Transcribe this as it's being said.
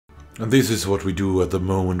And this is what we do at the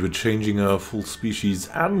moment. We're changing our full species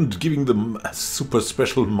and giving them super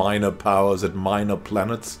special minor powers at minor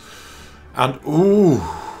planets. And ooh,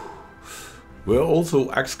 we're also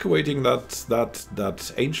excavating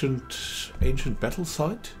that ancient battle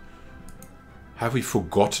site. Have we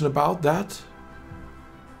forgotten about that?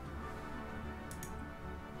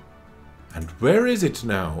 And where is it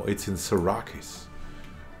now? It's in Serrakis.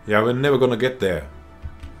 Yeah, we're never gonna get there.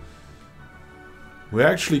 We're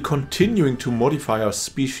actually continuing to modify our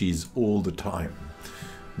species all the time.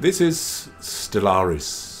 This is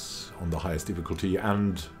Stellaris on the highest difficulty,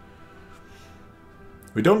 and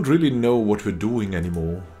we don't really know what we're doing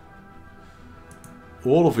anymore.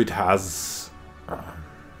 All of it has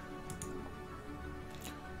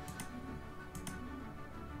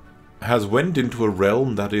went into a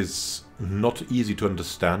realm that is not easy to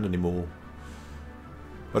understand anymore.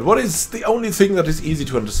 But what is the only thing that is easy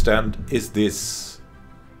to understand is this.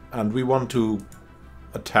 And we want to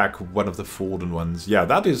attack one of the fallen ones. Yeah,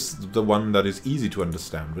 that is the one that is easy to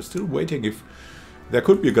understand. We're still waiting if there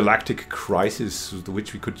could be a galactic crisis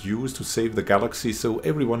which we could use to save the galaxy so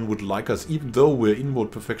everyone would like us, even though we're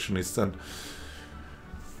inward perfectionists. And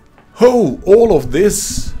oh, all of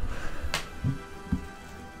this.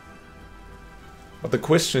 But the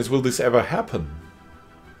question is, will this ever happen?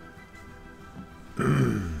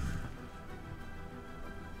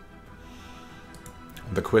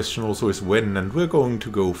 The question also is when, and we're going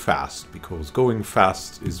to go fast, because going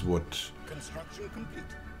fast is what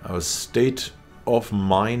our state of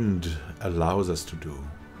mind allows us to do.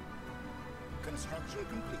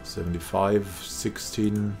 75,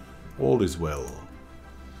 16, all is well.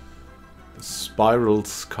 The spiral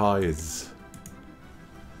skies.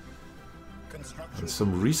 And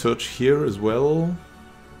some research here as well.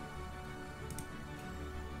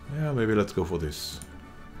 Yeah, maybe let's go for this.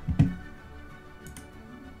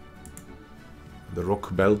 The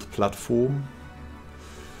rock belt platform.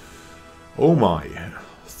 Oh my,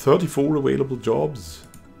 34 available jobs.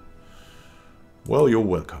 Well, you're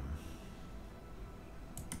welcome.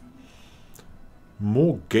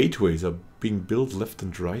 More gateways are being built left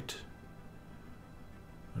and right.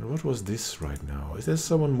 And what was this right now? Is there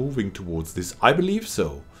someone moving towards this? I believe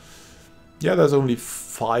so. Yeah, there's only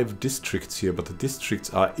 5 districts here, but the districts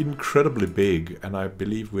are incredibly big, and I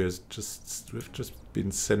believe we've just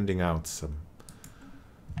been sending out some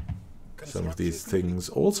of these things.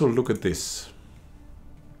 Also, look at this.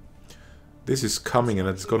 This is coming, and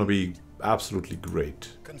it's gonna be absolutely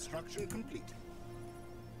great. Construction complete.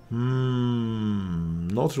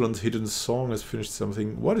 Nautilon's hidden song has finished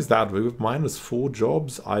something. What is that? We have -4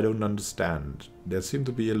 jobs? I don't understand. There seem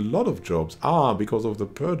to be a lot of jobs. Ah, because of the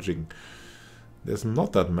purging. There's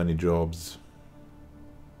not that many jobs.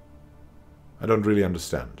 I don't really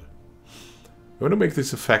understand. I want to make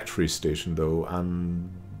this a factory station though, and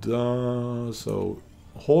so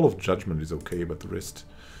Hall of Judgment is okay, but the rest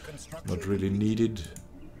not really needed.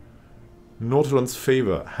 Nautilon's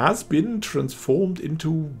favor has been transformed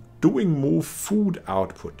into doing more food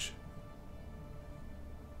output.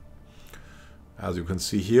 As you can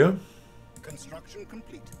see here. Construction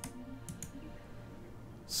complete.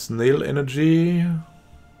 Snail energy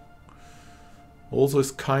also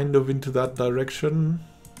is kind of into that direction.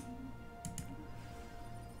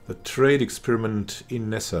 The trade experiment in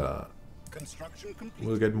Nessa.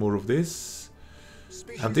 We'll get more of this.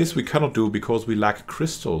 And this we cannot do because we lack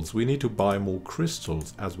crystals. We need to buy more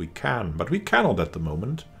crystals as we can. But we cannot at the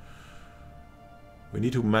moment. We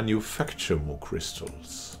need to manufacture more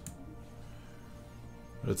crystals.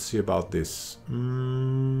 Let's see about this.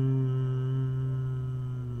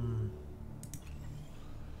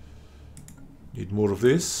 Need more of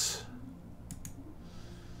this.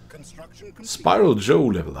 Spiral Joe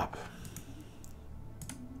level up.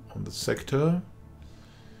 On the sector.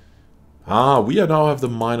 Ah, we now have the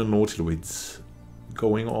minor Nautiloids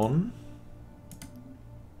going on.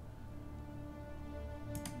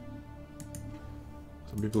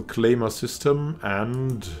 Some people claim our system,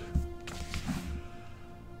 and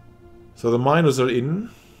so the miners are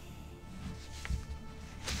in.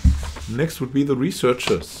 Next would be the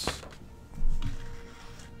researchers.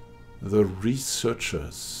 The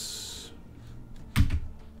researchers.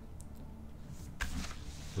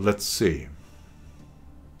 Let's see.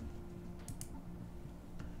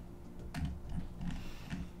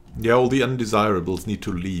 Yeah, all the undesirables need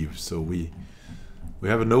to leave, so we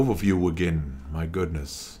have an overview again. My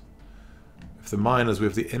goodness. If the miners, we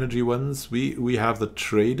have the energy ones, we have the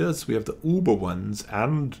traders, we have the Uber ones,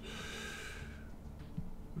 and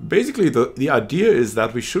basically the idea is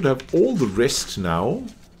that we should have all the rest now.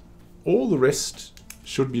 All the rest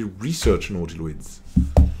should be research Nautiloids.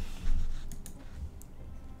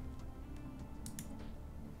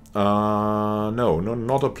 No,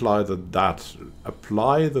 not apply that.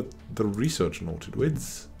 Apply the research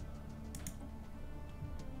Nautiloids.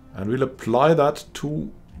 And we'll apply that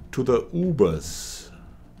to the Ubers.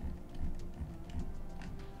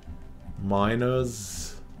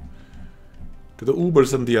 Miners. To the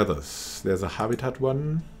Ubers and the others. There's a habitat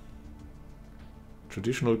one.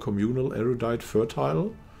 Traditional, communal, erudite,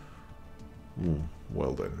 fertile.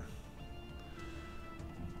 Well then.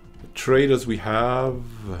 The traders we have.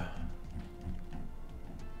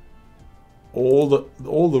 All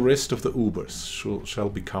the rest of the Ubers shall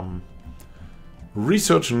become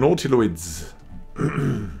research Nautiloids.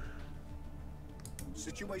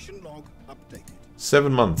 Situation log updated.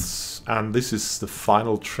 7 months, and this is the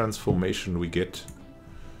final transformation we get.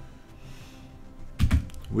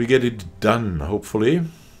 We get it done, hopefully.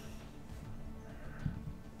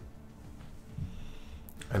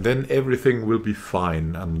 And then everything will be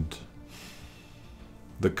fine, and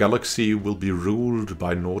the galaxy will be ruled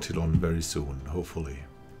by Nautilon very soon, hopefully.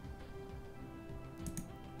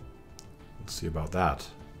 We'll see about that.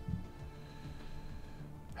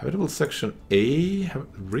 Habitable section A,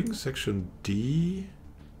 ring section D.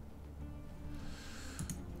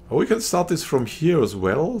 Oh, we can start this from here as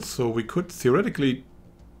well, so we could theoretically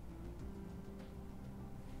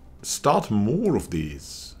start more of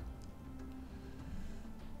these.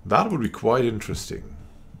 That would be quite interesting.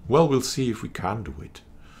 Well, we'll see if we can do it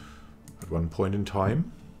at one point in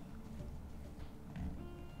time.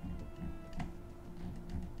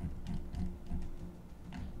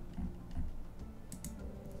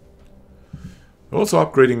 We're also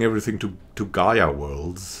upgrading everything to Gaia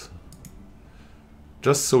worlds.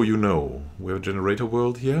 Just so you know, we have a generator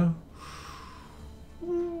world here.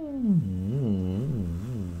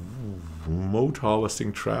 Moat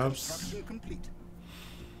harvesting traps.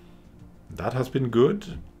 That has been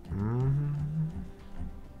good.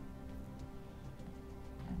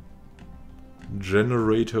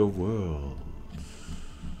 Generator world.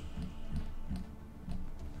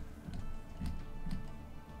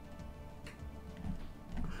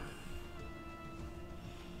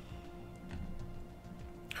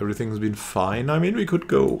 Everything's been fine. I mean, we could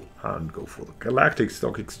go for the Galactic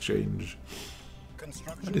Stock Exchange.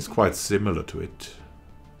 That is quite similar to it.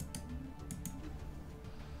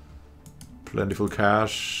 Plentiful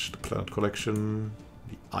cash, the planet collection,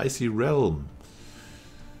 the icy realm.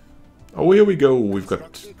 Oh, here we go. We've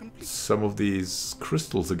got some of these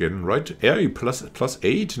crystals again, right? Hey,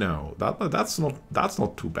 +8 now. That's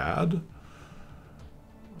not too bad.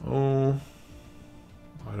 Oh,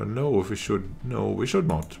 I don't know if we should. No, we should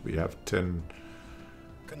not. We have 10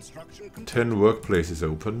 workplaces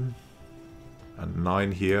open and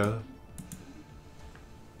 9 here.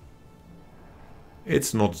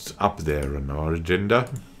 It's not up there on our agenda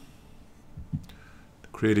to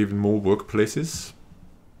create even more workplaces.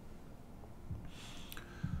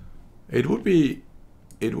 It would be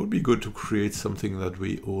good to create something that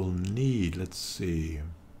we all need. Let's see.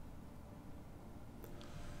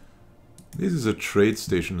 This is a trade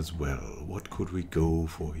station as well. What could we go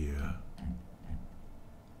for here?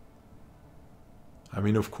 I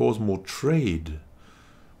mean, of course, more trade.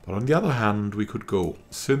 But on the other hand, we could go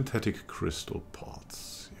synthetic crystal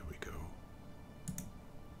parts. Here we go.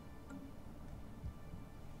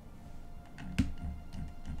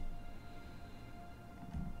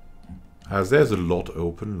 As there's a lot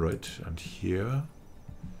open, right? And here.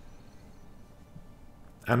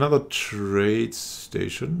 Another trade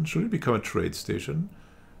station. Should it become a trade station?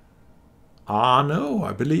 Ah, no.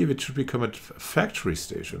 I believe it should become a factory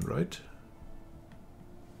station, right?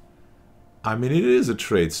 I mean, it is a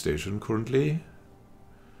trade station currently.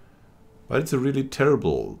 But it's a really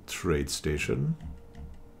terrible trade station.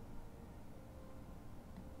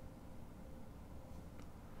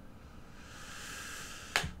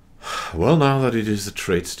 Well, now that it is a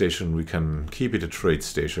trade station, we can keep it a trade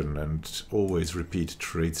station and always repeat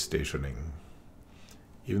trade stationing.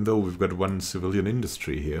 Even though we've got one civilian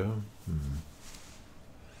industry here.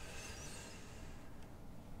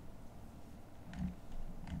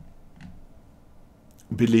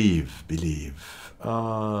 Believe.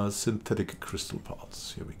 Synthetic crystal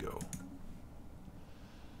parts. Here we go.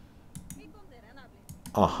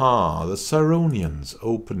 Aha, the Cyronians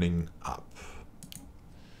opening up.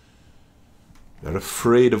 They're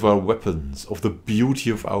afraid of our weapons, of the beauty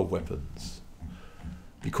of our weapons.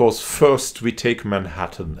 Because first we take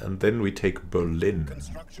Manhattan and then we take Berlin.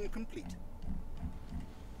 Construction complete.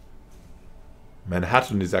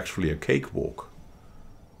 Manhattan is actually a cakewalk.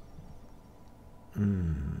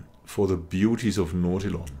 For the beauties of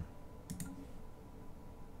Nautilon.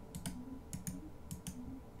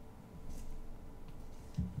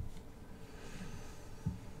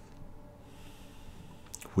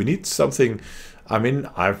 We need something. I mean,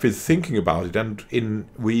 I've been thinking about it, and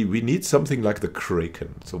we need something like the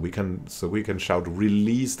Kraken, so we can shout,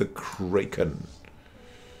 "Release the Kraken."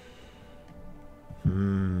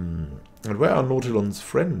 And where are Nautilon's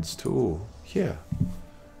friends too? Here.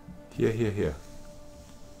 Here.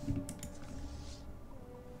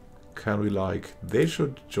 Can we, like, they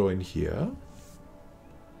should join here.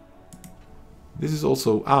 This is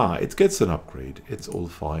also, it gets an upgrade. It's all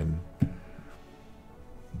fine.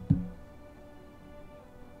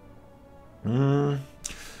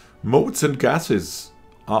 Motes and gases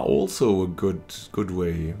are also a good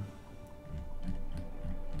way.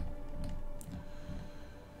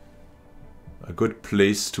 A good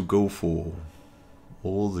place to go for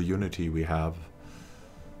all the unity we have.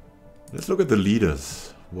 Let's look at the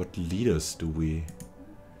leaders. What leaders do we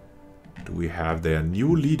have there?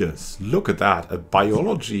 New leaders. Look at that. A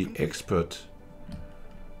biology expert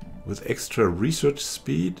with extra research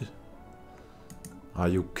speed. Are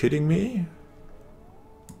you kidding me?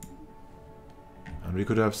 And we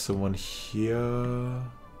could have someone here.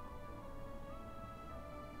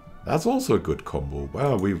 That's also a good combo.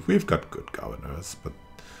 Well, we've got good governors, but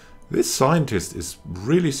this scientist is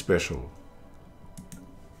really special.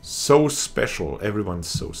 So special. Everyone's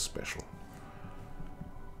so special.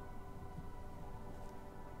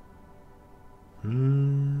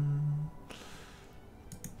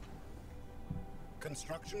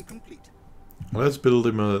 Construction complete. Let's build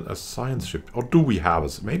him a science ship. Or do we have a...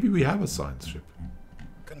 Maybe we have a science ship.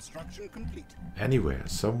 Construction complete. Anywhere.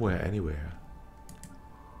 Somewhere. Anywhere.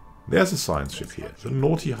 There's a science ship here. The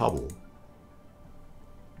Naughty Hubble.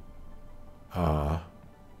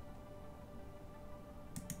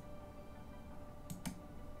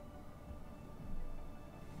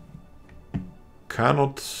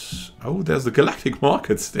 Cannot... Oh, there's the Galactic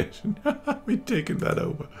Market Station. We've taken that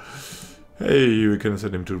over. Hey, we can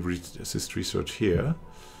send him to assist research here.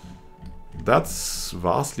 That's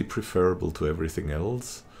vastly preferable to everything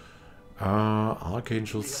else.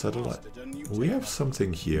 Archangel Satellite. We have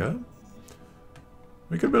something here.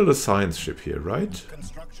 We can build a science ship here, right?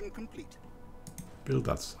 Construction complete. Build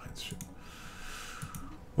that science ship.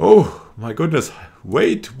 Oh, my goodness.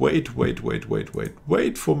 Wait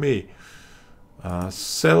for me.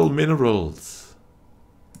 Sell minerals.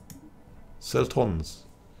 Sell tons.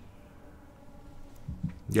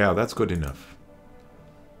 Yeah, that's good enough.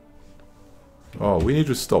 Oh, we need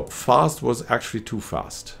to stop. Fast was actually too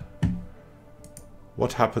fast.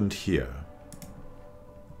 What happened here?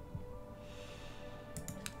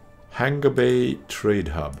 Hangar Bay Trade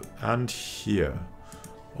Hub. And here.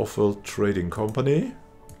 Offworld Trading Company.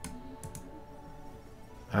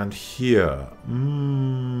 And here.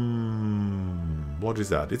 What is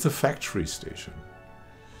that? It's a factory station.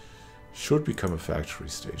 Should become a factory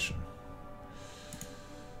station.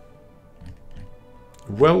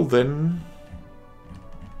 Well then.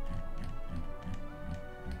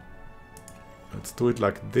 Let's do it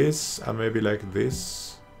like this and maybe like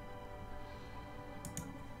this.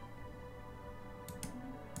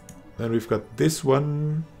 Then we've got this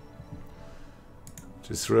one, which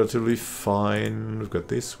is relatively fine. We've got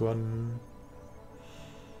this one,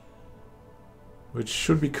 which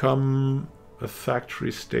should become a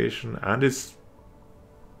factory station and is...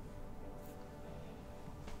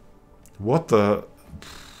 What the...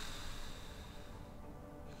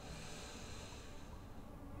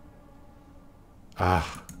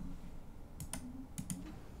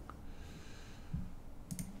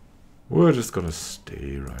 We're just gonna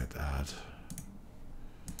stay right at.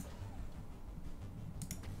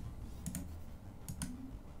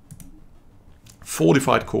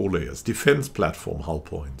 Fortified core layers, defense platform, hull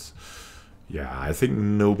points. Yeah, I think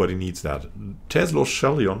nobody needs that. Tesla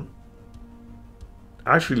Shellion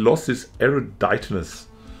actually lost his eruditeness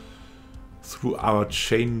through our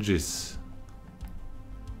changes.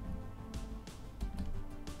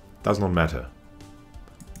 Does not matter.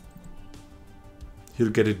 He'll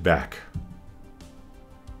get it back.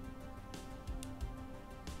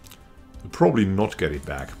 He'll probably not get it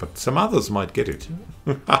back, but some others might get it.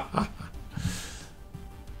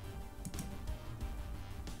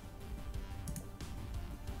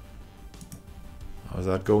 How's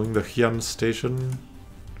that going, the Hyun station?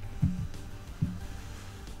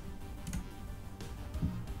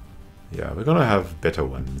 Yeah, we're gonna have better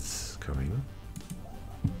ones coming.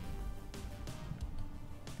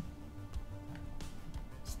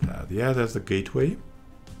 Yeah, there's the gateway.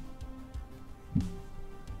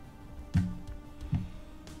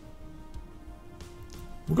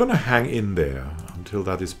 We're gonna hang in there until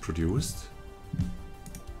that is produced.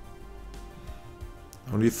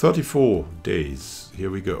 Only 34 days. Here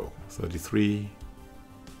we go. 33.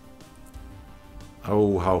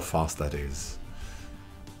 Oh, how fast that is.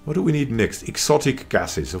 What do we need next? Exotic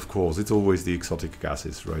gases, of course. It's always the exotic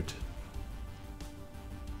gases, right?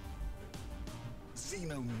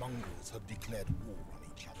 Xenomongrels have declared war on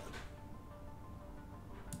each other.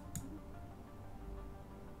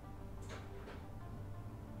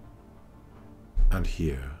 And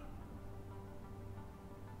here.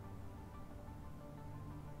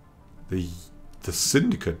 The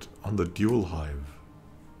syndicate on the dual hive.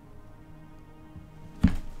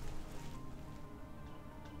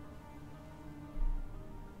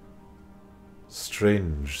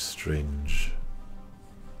 Strange, strange.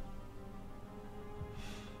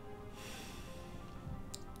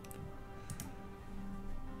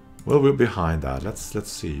 Well, we're behind that.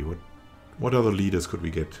 Let's see what other leaders could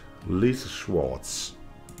we get? Lisa Schwartz.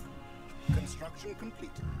 Construction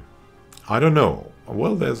complete. I don't know.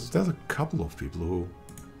 Well, there's a couple of people who.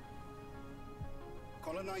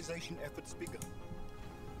 Colonization efforts begun.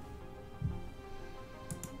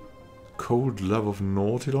 Cold Love of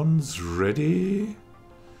Nautilons ready.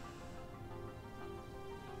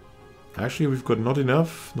 Actually, we've got not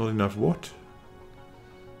enough. Not enough what?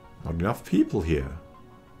 Not enough people here.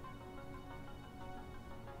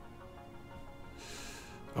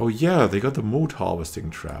 Oh yeah, they got the mood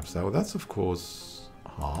harvesting traps. Now that's of course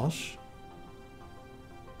harsh.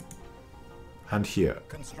 And here.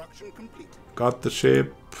 Construction complete. Got the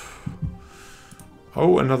ship.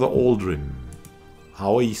 Oh, another Aldrin.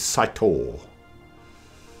 Aoi Saito.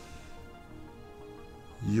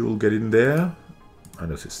 You'll get in there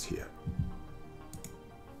and assist here.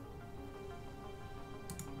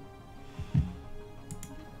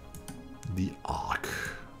 The Ark.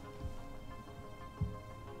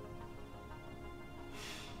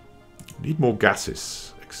 Need more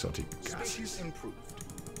gases. Exotic gases.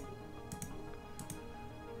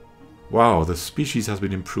 Wow, the species has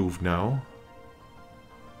been improved now.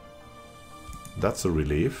 That's a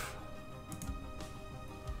relief.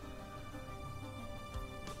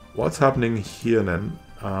 What's happening here then?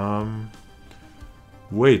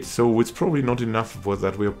 Wait, so it's probably not enough for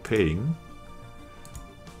that we're paying.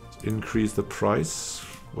 Increase the price.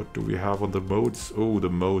 What do we have on the modes? Oh, the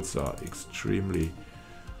modes are extremely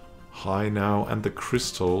high now. And the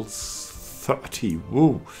crystals, 30.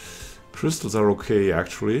 Whoa. Crystals are okay,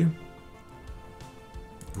 actually.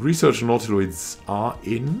 Research Nautiloids are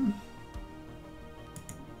in.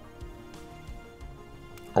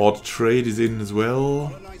 Odd trade is in as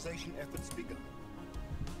well.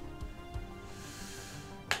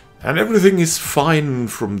 And everything is fine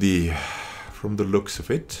from the looks of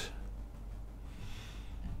it.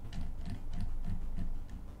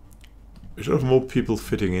 We should have more people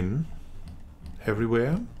fitting in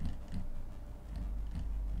everywhere.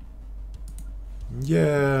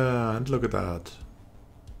 Yeah, and look at that.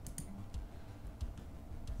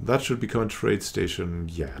 That should become a trade station.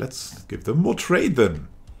 Yeah, let's give them more trade then.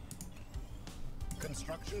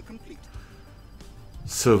 Construction complete.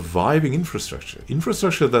 Surviving infrastructure.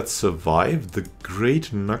 Infrastructure that survived the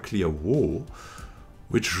Great Nuclear War,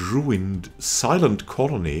 which ruined Silent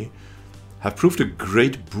Colony, have proved a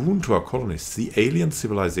great boon to our colonists. The alien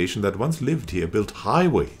civilization that once lived here built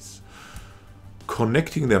highways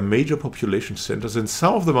connecting their major population centers, and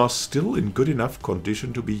some of them are still in good enough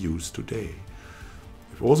condition to be used today.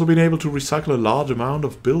 We've also been able to recycle a large amount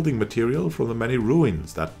of building material from the many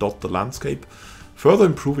ruins that dot the landscape, further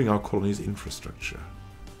improving our colony's infrastructure.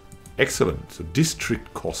 Excellent. So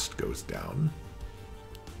district cost goes down.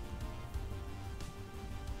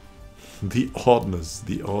 The oddness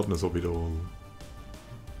of it all.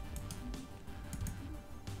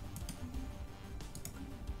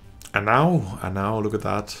 And now, look at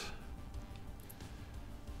that.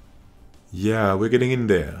 Yeah, we're getting in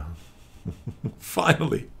there.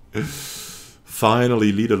 Finally.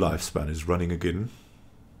 Finally, leader lifespan is running again.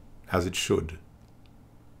 As it should.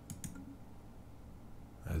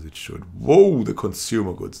 As it should. Whoa, the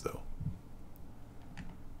consumer goods, though.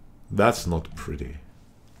 That's not pretty.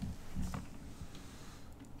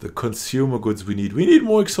 The consumer goods we need. We need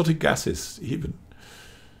more exotic gases,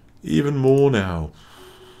 even more now.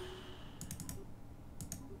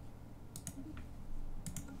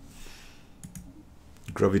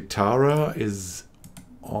 Gravitara is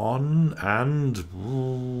on and...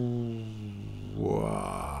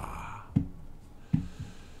 Wow.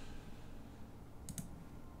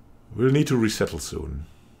 We'll need to resettle soon.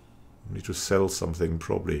 We need to sell something,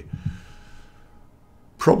 probably.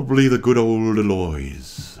 Probably the good old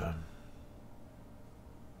alloys.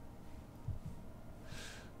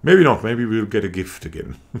 Maybe not. Maybe we'll get a gift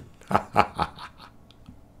again.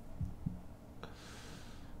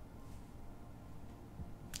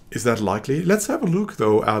 Is that likely? Let's have a look,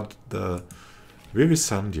 though, at the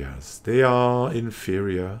Vivisandias. They are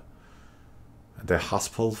inferior. And their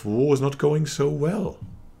Haspelf war is not going so well.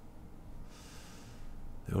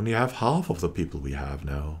 They only have half of the people we have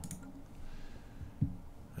now.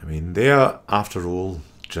 I mean, they are, after all,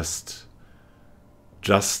 just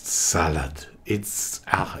salad. It's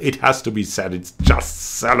it has to be said, it's just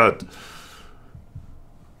salad.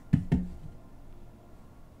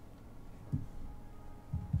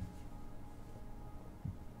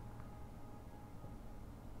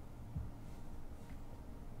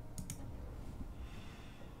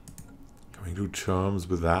 Coming to terms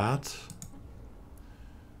with that.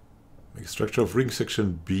 Make structure of ring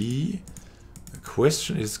section B. The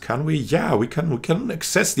question is, can we? Yeah, we can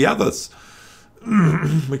access the others.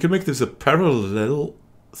 We can make this a parallel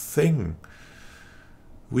thing.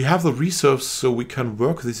 We have the reserves, so we can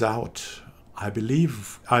work this out. I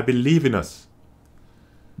believe in us.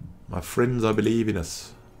 My friends, I believe in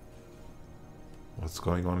us. What's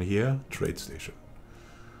going on here? Trade station.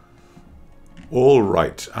 All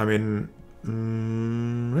right. I mean,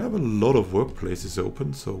 we have a lot of workplaces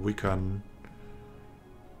open, so we can...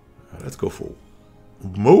 let's go for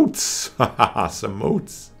moats. Some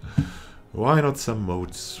moats. Why not some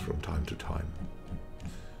moats from time to time?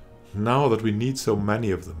 Now that we need so many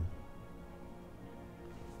of them.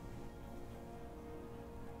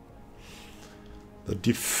 The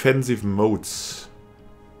defensive moats.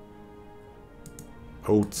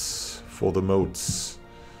 Oats for the moats.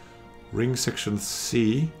 Ring section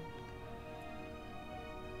C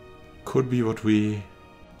could be what we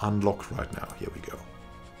unlock right now. Here we go.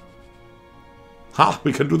 Ha!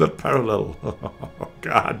 We can do that parallel. Oh,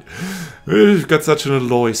 God. We've got such an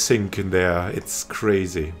alloy sink in there. It's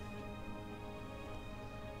crazy.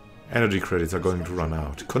 Energy credits are going to run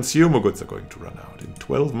out. Consumer goods are going to run out in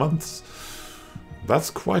 12 months. That's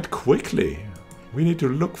quite quickly. We need to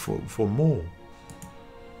look for more.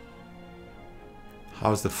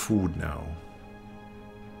 How's the food now?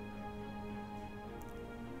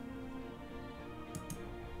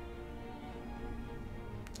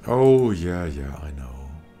 Oh, yeah, I know.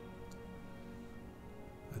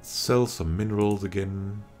 Let's sell some minerals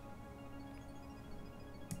again.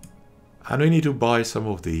 And we need to buy some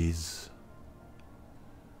of these.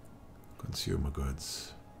 Consumer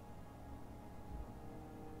goods.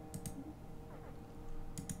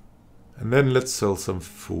 And then let's sell some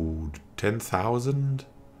food. 10,000?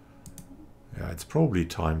 Yeah, it's probably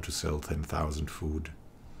time to sell 10,000 food.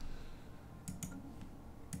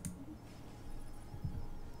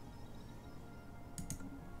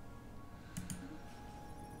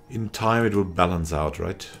 In time it will balance out,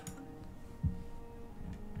 right?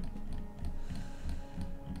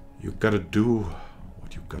 You gotta do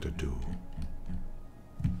what you gotta do.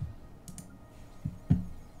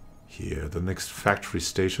 Here, the next factory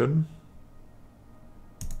station.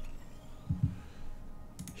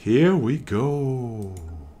 Here we go.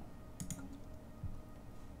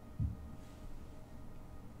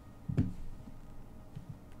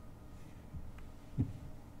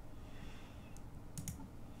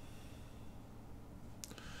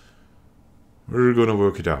 We're gonna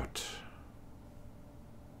work it out.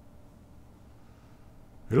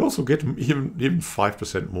 We'll also get even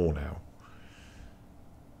 5% more now.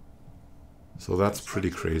 So that's pretty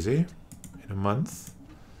crazy. In a month.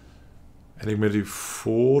 Enigmatic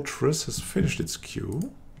Fortress has finished its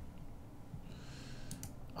queue.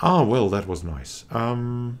 Ah, well, that was nice.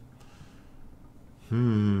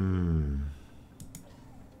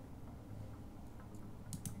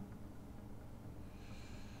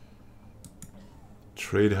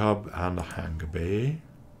 Trade hub and a hangar bay.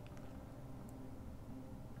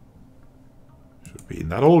 Should be.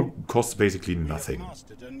 And that all costs basically nothing.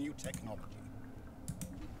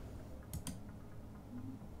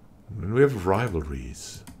 And we have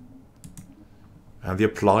rivalries. And the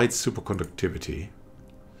applied superconductivity.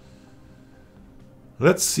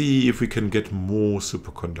 Let's see if we can get more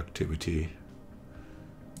superconductivity.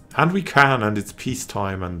 And we can, and it's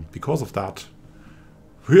peacetime, and because of that,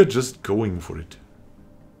 we're just going for it.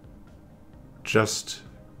 Just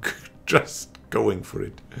going for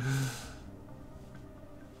it.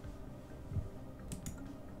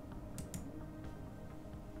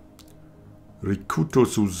 Rikuto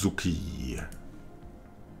Suzuki.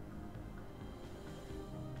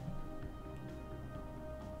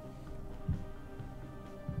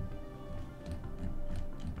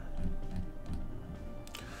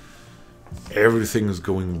 Everything is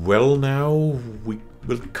going well now. We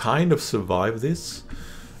will kind of survive this.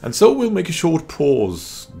 And so we'll make a short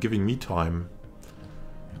pause, giving me time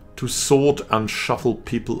to sort and shuffle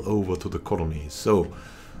people over to the colonies. So,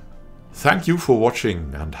 Thank you for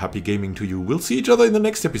watching, and happy gaming to you. We'll see each other in the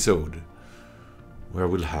next episode, where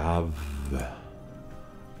we'll have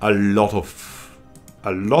a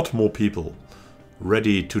lot more people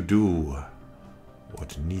ready to do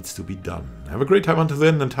what needs to be done. Have a great time until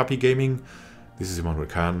then, and happy gaming. This is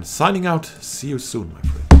Immanuel signing out. See you soon, my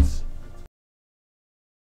friend.